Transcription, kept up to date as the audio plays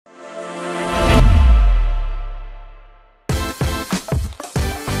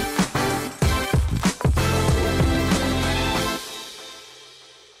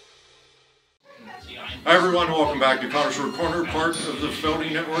Hi everyone, welcome back to Connoisseur Corner, part of the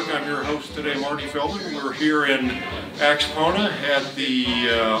Feldy Network. I'm your host today, Marty Feldy. We're here in AXPONA at the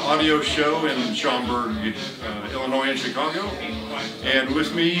audio show in Schaumburg, Illinois and Chicago. And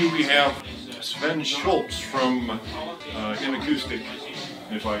with me we have Sven Schulz from Inakustic,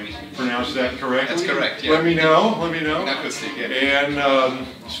 if I pronounced that correctly. That's correct, yeah. Let me know. Inakustic, yeah. And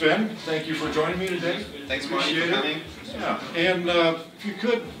Sven, thank you for joining me today. Thanks, Marty, for coming. Yeah, and if you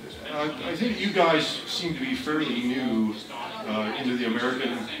could, I think you guys seem to be fairly new into the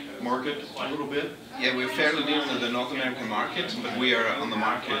American market a little bit. Yeah, we're fairly new to the North American market, but we are on the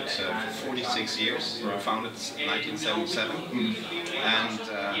market for 46 years. We were founded in 1977, and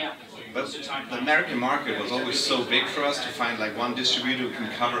but the American market was always so big for us to find like one distributor who can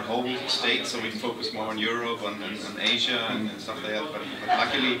cover whole states, so we focus more on Europe, on Asia and stuff like that. But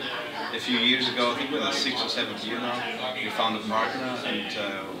luckily, a few years ago, I think we're the 6th or 7th year now, we found a partner and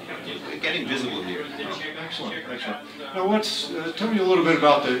we're getting visible here. Excellent, excellent. Now tell me a little bit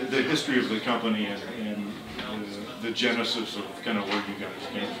about the history of the company and the genesis of kind of where you guys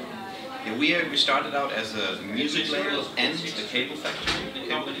came from. Yeah, we started out as a music label and a cable factory,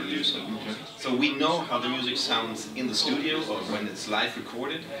 cable producer. Okay. So we know how the music sounds in the studio or when it's live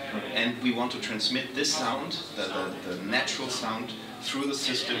recorded, and we want to transmit this sound, the natural sound, through the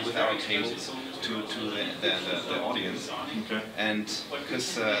system with our cables to the audience. Okay. And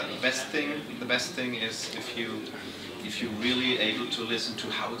because the best thing is if you're really able to listen to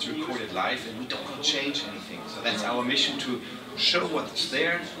how it's recorded live, and we don't change anything. So that's our mission, to show what's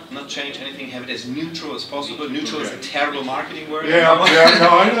there, not change anything, have it as neutral as possible. Neutral is a terrible marketing word. Yeah, no,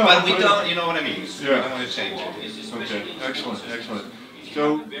 I know. But we don't, you know what I mean. Yeah. We don't want to change it. Okay, excellent, excellent.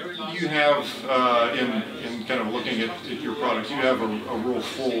 So you have, in kind of looking at your products, you have a real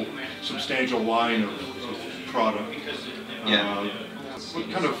full, substantial line of product. Yeah. What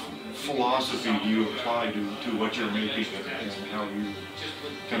kind of philosophy do you apply to what you're making and how you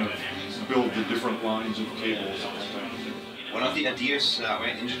kind of build the different lines of cables? One of the ideas our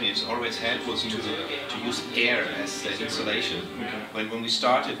engineers always had was to use air as the insulation. Okay. When we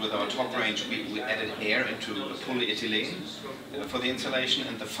started with our top range, we added air into the polyethylene for the insulation,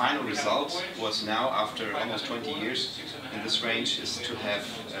 and the final result was now, after almost 20 years in this range, is to have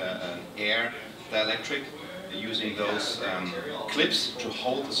an air dielectric, using those clips to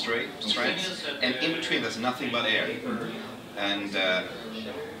hold the strands, and in between there's nothing but air. And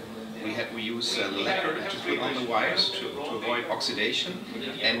we use lacquer to put on the wires to avoid oxidation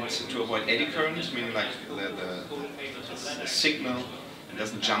and to avoid eddy currents, meaning like the signal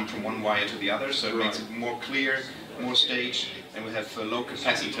doesn't jump from one wire to the other, so it makes it more clear, more staged, and we have low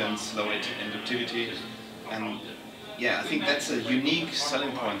capacitance, low inductivity, and yeah, I think that's a unique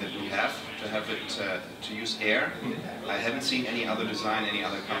selling point that we have, to have it to use air. I haven't seen any other design, any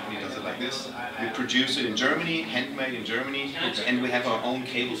other company does it like this. We produce it in Germany, handmade in Germany, and we have our own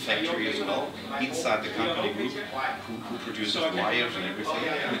cable factory as well, inside the company group, who produces wires and everything.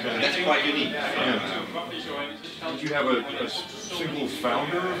 Okay. That's quite unique. Do you have a single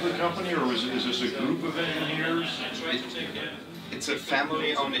founder of the company, or is this a group of engineers? It's a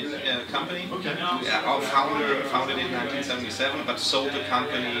family-owned company. Okay. Our founder founded it in 1977, but sold the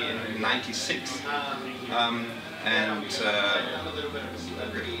company in 96. And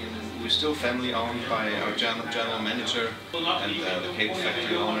we're still family-owned by our general manager and the cable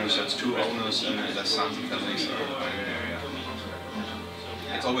factory owners. That's 2 owners and their sons and families are in there.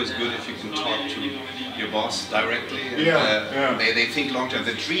 Yeah. It's always good if you can talk to your boss directly. And, they think long-term.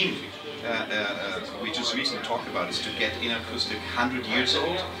 The dream we just recently talked about is to get Inakustic 100 years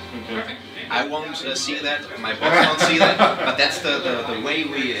old. Okay. I won't see that, my boss won't see that, but that's the way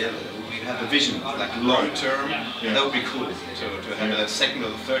we have a vision, like long term. Yeah. That would be cool to have a second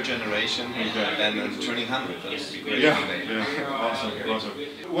or third generation and turning 100. That would be great. Yeah. Awesome, awesome.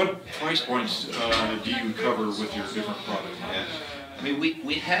 What price points do you cover with your different products? Yeah. I mean,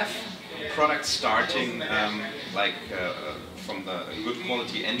 we have products starting from the good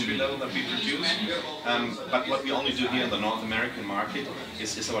quality entry level that we produce, but what we only do here in the North American market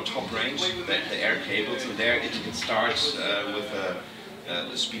is our top range, the air cables, and there it starts with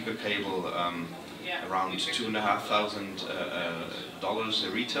a speaker cable around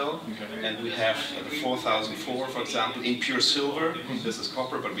 $2,500 retail, and we have the 4004, for example, in pure silver. This is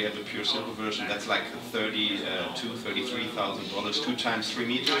copper, but we have the pure silver version. That's like $33,000, 2 times 3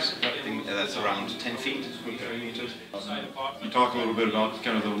 meters. I think that's around 10 feet, 3 meters. You talk a little bit about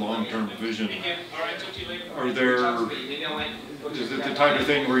kind of the long-term vision. Are there, is it the type of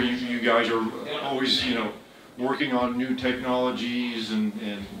thing where you guys are always, working on new technologies and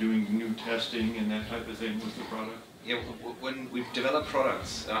doing new testing and that type of thing with the product? Yeah, when we develop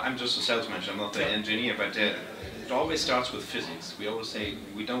products, I'm just a sales manager, I'm not the engineer, but it always starts with physics. We always say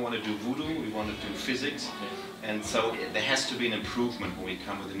we don't want to do voodoo, we want to do physics. And so there has to be an improvement when we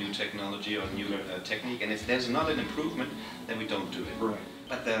come with a new technology or new technique. And if there's not an improvement, then we don't do it. Right.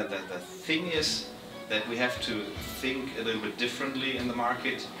 But the thing is that we have to think a little bit differently in the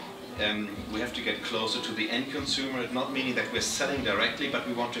market. We have to get closer to the end consumer, not meaning that we're selling directly, but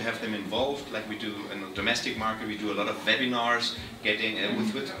we want to have them involved, like we do in the domestic market. We do a lot of webinars, getting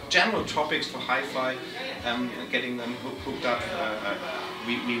with general topics for hi-fi, getting them hooked up.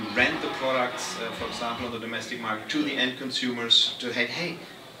 We rent the products, for example, on the domestic market to the end consumers to say, hey,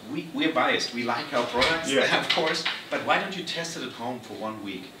 we're biased, we like our products, of course, but why don't you test it at home for 1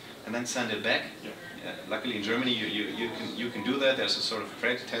 week and then send it back? Luckily in Germany you can do that. There's a sort of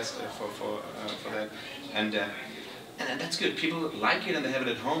credit test for that, and that's good. People like it and they have it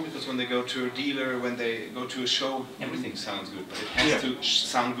at home because when they go to a dealer, when they go to a show, everything sounds good, but it has to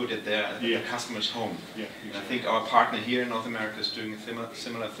sound good at the customer's home. And I think our partner here in North America is doing a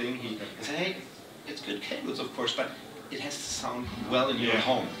similar thing. He said, hey, it's good cables of course, but it has to sound well in your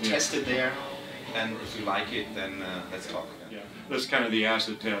home. Test it there, and if you like it, then let's talk. That's kind of the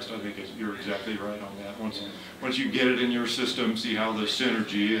acid test. I think you're exactly right on that. Once you get it in your system, see how the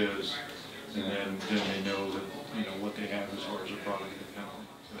synergy is, and then they know that what they have as far as a product.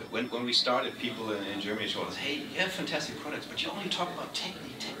 When we started, people in Germany told us, hey, you have fantastic products, but you only talk about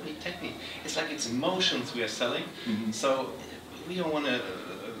technique. It's like it's emotions we are selling, so we don't want to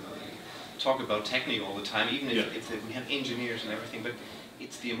talk about technique all the time, even if we have engineers and everything, but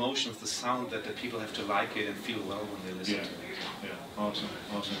it's the emotions, the sound that the people have to like it and feel well when they listen to it. Awesome.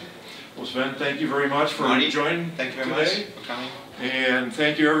 Well, Sven, thank you very much for joining Thank you very today. much for coming. And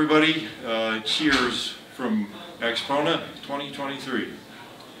thank you, everybody. Cheers from AXPONA 2023.